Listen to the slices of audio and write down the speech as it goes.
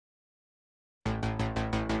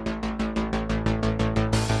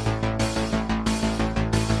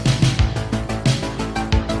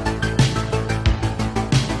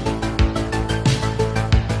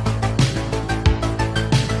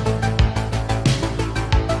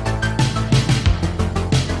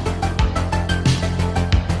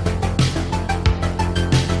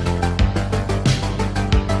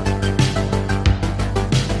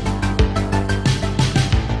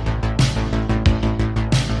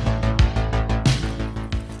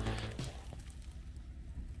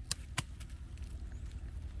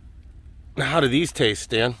How do these taste,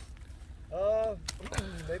 Dan?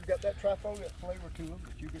 They've got that trifoliate flavor to them,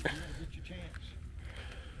 but you get your chance.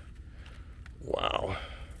 Wow.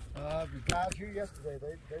 The guys here yesterday,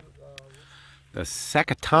 The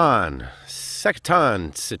Sacaton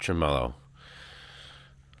Citrumelo.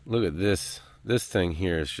 Look at this. This thing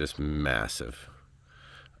here is just massive.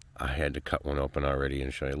 I had to cut one open already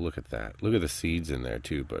and show you. Look at that. Look at the seeds in there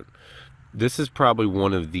too. But this is probably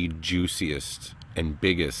one of the juiciest and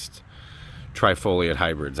biggest trifoliate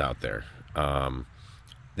hybrids out there.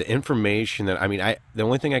 The information that the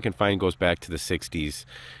only thing I can find goes back to the 60s,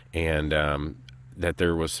 and that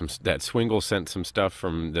there was that Swingle sent some stuff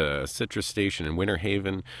from the citrus station in Winter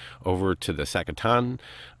Haven over to the Sacaton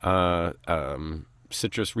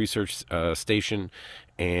citrus research station,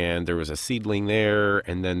 and there was a seedling there,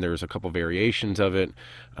 and then there's a couple variations of it,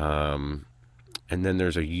 and then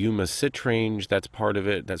there's a Yuma cit range that's part of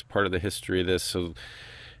it. That's part of the history of this. So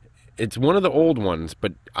it's one of the old ones,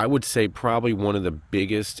 but I would say probably one of the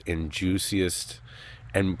biggest and juiciest,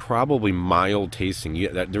 and probably mild tasting.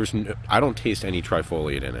 Yeah, I don't taste any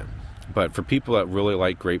trifoliate in it, but for people that really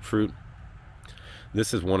like grapefruit,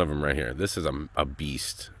 this is one of them right here. This is a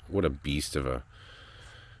beast. What a beast of a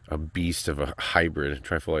hybrid,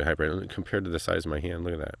 trifoliate hybrid. Compared to the size of my hand,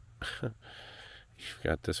 look at that. You've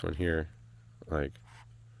got this one here, like,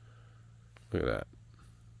 look at that.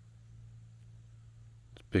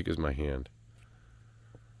 As big as my hand.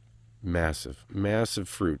 Massive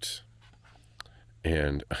fruits.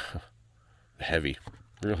 And heavy,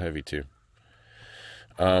 real heavy too.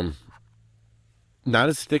 Not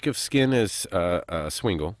as thick of skin as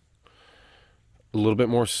Swingle. A little bit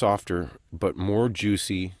more softer, but more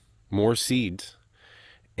juicy, more seeds.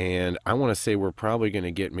 And I want to say we're probably going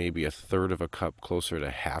to get maybe 1/3 of a cup, closer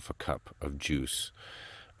to 1/2 a cup of juice,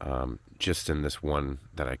 just in this one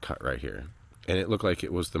that I cut right here. And it looked like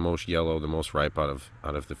it was the most yellow, the most ripe out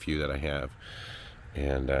of the few that I have.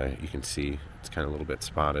 And you can see it's kind of a little bit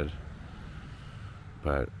spotted,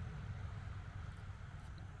 but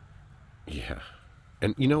yeah.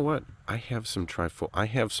 And you know what? I have some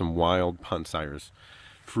wild poncirus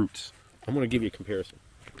fruits. I'm going to give you a comparison.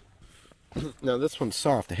 Now this one's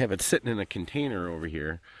soft. I have it sitting in a container over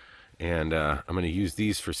here, and I'm going to use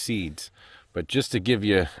these for seeds. But just to give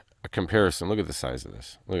you a comparison, look at the size of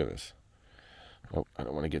this. Look at this. Oh, I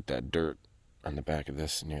don't want to get that dirt on the back of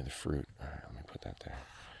this near the fruit. All right, let me put that there.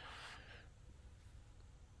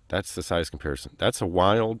 That's the size comparison. That's a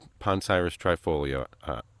wild poncirus trifolia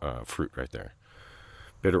fruit right there.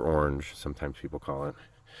 Bitter orange, sometimes people call it.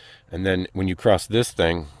 And then when you cross this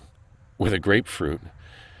thing with a grapefruit,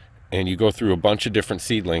 and you go through a bunch of different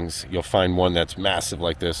seedlings, you'll find one that's massive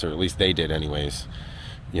like this, or at least they did anyways,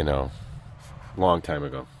 long time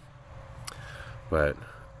ago. But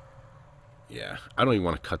yeah, I don't even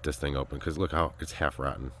want to cut this thing open, because look how it's half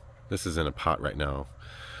rotten. This is in a pot right now,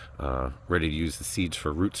 ready to use the seeds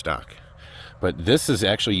for rootstock. But this is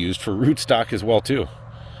actually used for rootstock as well too.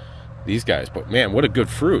 These guys, but man, what a good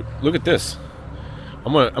fruit! Look at this.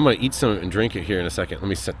 I'm gonna eat some and drink it here in a second. Let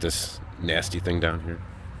me set this nasty thing down here.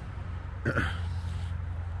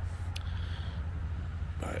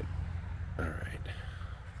 But all right,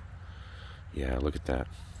 yeah, look at that.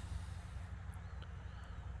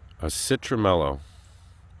 A Citrumelo,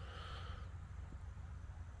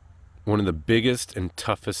 one of the biggest and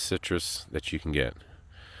toughest citrus that you can get.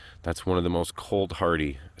 That's one of the most cold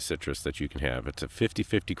hardy citrus that you can have. It's a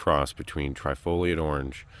 50-50 cross between trifoliate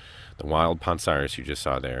orange, the wild poncirus you just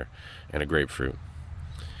saw there, and a grapefruit.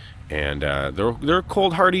 And they're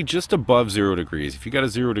cold hardy just above 0 degrees. If you got a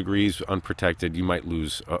 0 degrees unprotected, you might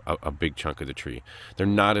lose a big chunk of the tree. They're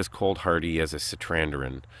not as cold hardy as a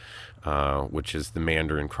citrandarin, which is the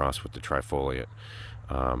mandarin cross with the trifoliate.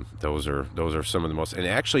 Those are some of the most, and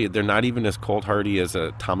actually they're not even as cold hardy as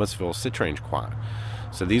a Thomasville citrange quad.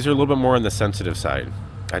 So these are a little bit more on the sensitive side.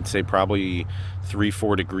 I'd say probably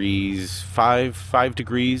 3-4 degrees, 5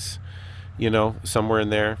 degrees, somewhere in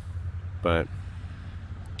there. But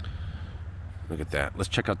look at that. Let's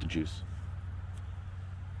check out the juice.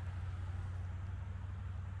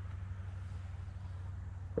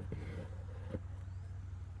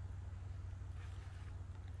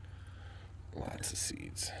 Lots of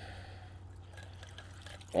seeds.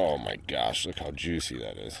 Oh my gosh, look how juicy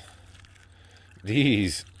that is.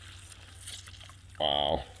 These,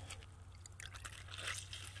 wow.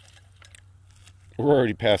 We're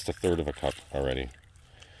already past 1/3 of a cup already.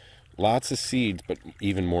 Lots of seeds, but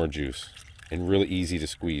even more juice, and really easy to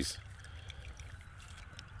squeeze.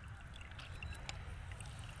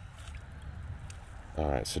 All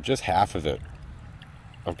right, so just half of it.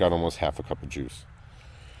 I've got almost half a cup of juice.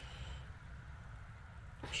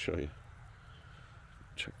 I'll show you.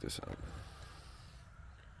 check this out.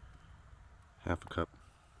 Half a cup.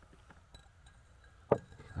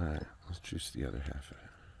 Alright, let's juice the other half of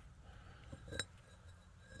it.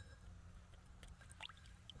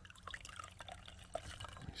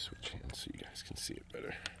 Let me switch hands so you guys can see it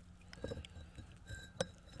better.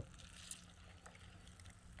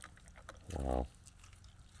 Wow.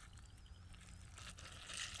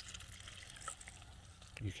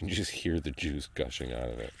 You can just hear the juice gushing out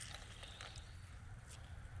of it.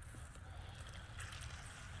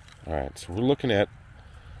 Alright, so we're looking at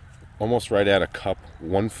almost right at a cup,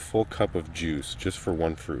 1 full cup of juice just for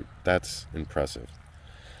one fruit. That's impressive.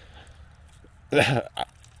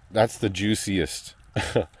 That's the juiciest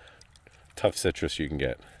tough citrus you can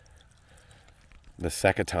get. The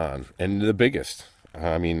Sacaton, and the biggest.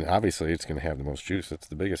 I mean, obviously it's going to have the most juice. It's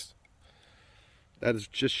the biggest. That is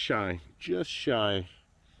just shy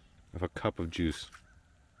of a cup of juice.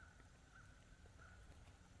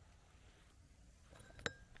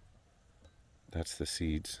 That's the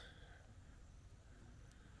seeds.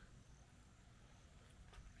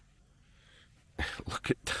 Look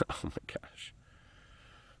at that. Oh my gosh.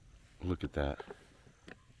 Look at that.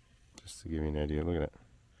 Just to give you an idea, look at it.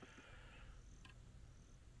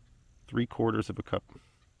 3/4 of a cup.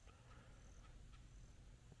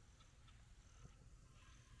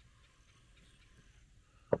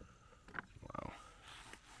 Wow.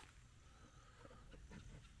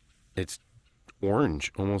 It's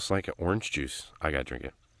orange, almost like an orange juice. I gotta drink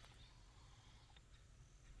it.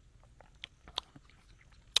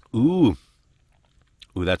 Ooh.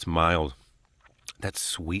 Ooh, that's mild. That's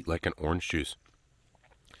sweet like an orange juice.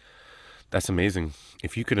 That's amazing.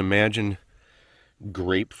 If you could imagine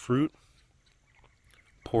grapefruit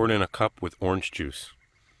poured in a cup with orange juice,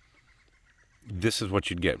 this is what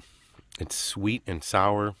you'd get. It's sweet and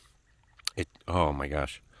sour. Oh my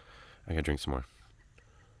gosh. I gotta drink some more.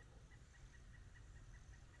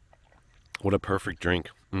 What a perfect drink.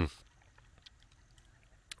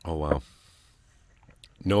 Oh wow.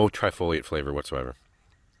 No trifoliate flavor whatsoever.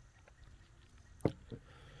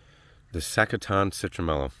 The Sacaton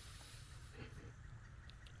Citrumelo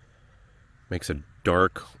makes a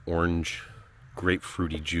dark orange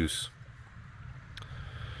grapefruity juice.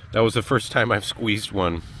 That was the first time I've squeezed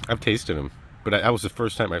one. I've tasted them, but that was the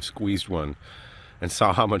first time I've squeezed one and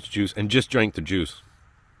saw how much juice, and just drank the juice.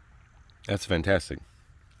 That's fantastic.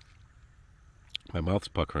 My mouth's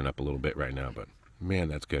puckering up a little bit right now, but man,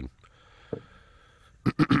 that's good.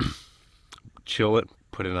 Chill it,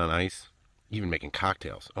 put it on ice, even making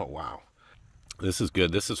cocktails. Oh wow. This is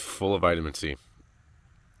good. This is full of vitamin C.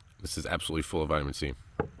 This is absolutely full of vitamin C.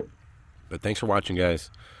 But thanks for watching,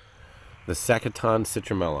 guys. The Sacaton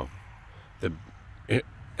Citrumelo.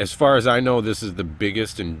 As far as I know, this is the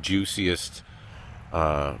biggest and juiciest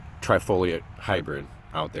trifoliate hybrid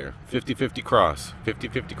out there. 50-50 cross.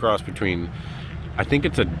 50-50 cross between, I think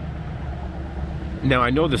it's a, now I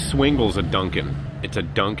know the Swingle's a Dunkin'. It's a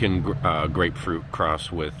Dunkin' grapefruit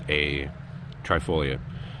cross with a trifoliate.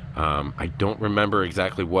 I don't remember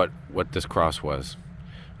exactly what this cross was.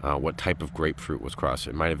 What type of grapefruit was crossed.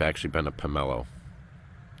 It might have actually been a pomelo.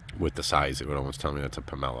 With the size, it would almost tell me that's a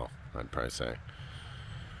pomelo, I'd probably say.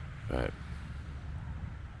 But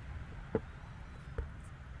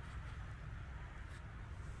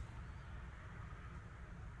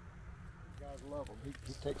Guys love them.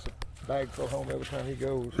 He takes a bag full home every time he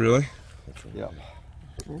goes. really? Yeah.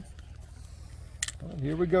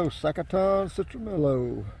 Here we go, Sacaton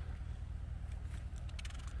Citrumelo.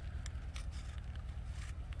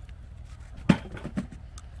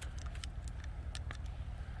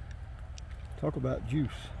 Talk about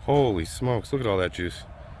juice. Holy smokes, look at all that juice.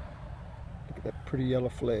 Look at that pretty yellow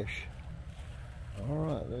flesh. All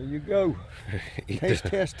right, there you go. Taste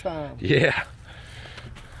test time. Yeah.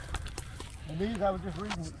 And these, I was just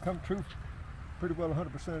reading, come true pretty well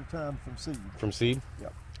 100% of the time from seed. From seed?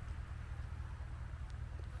 Yep.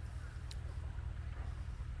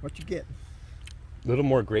 What you get? A little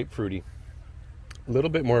more grapefruity. A little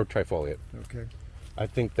bit more trifoliate. Okay. I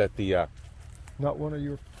think that the Not one of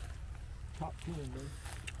your top 10,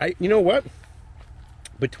 though. you know what?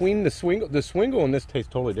 Between the Swingle and this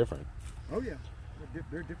tastes totally different. Oh yeah,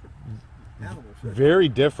 they're different animals. Very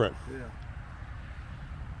different. Yeah.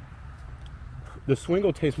 The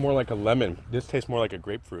Swingle tastes more like a lemon. This tastes more like a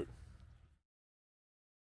grapefruit.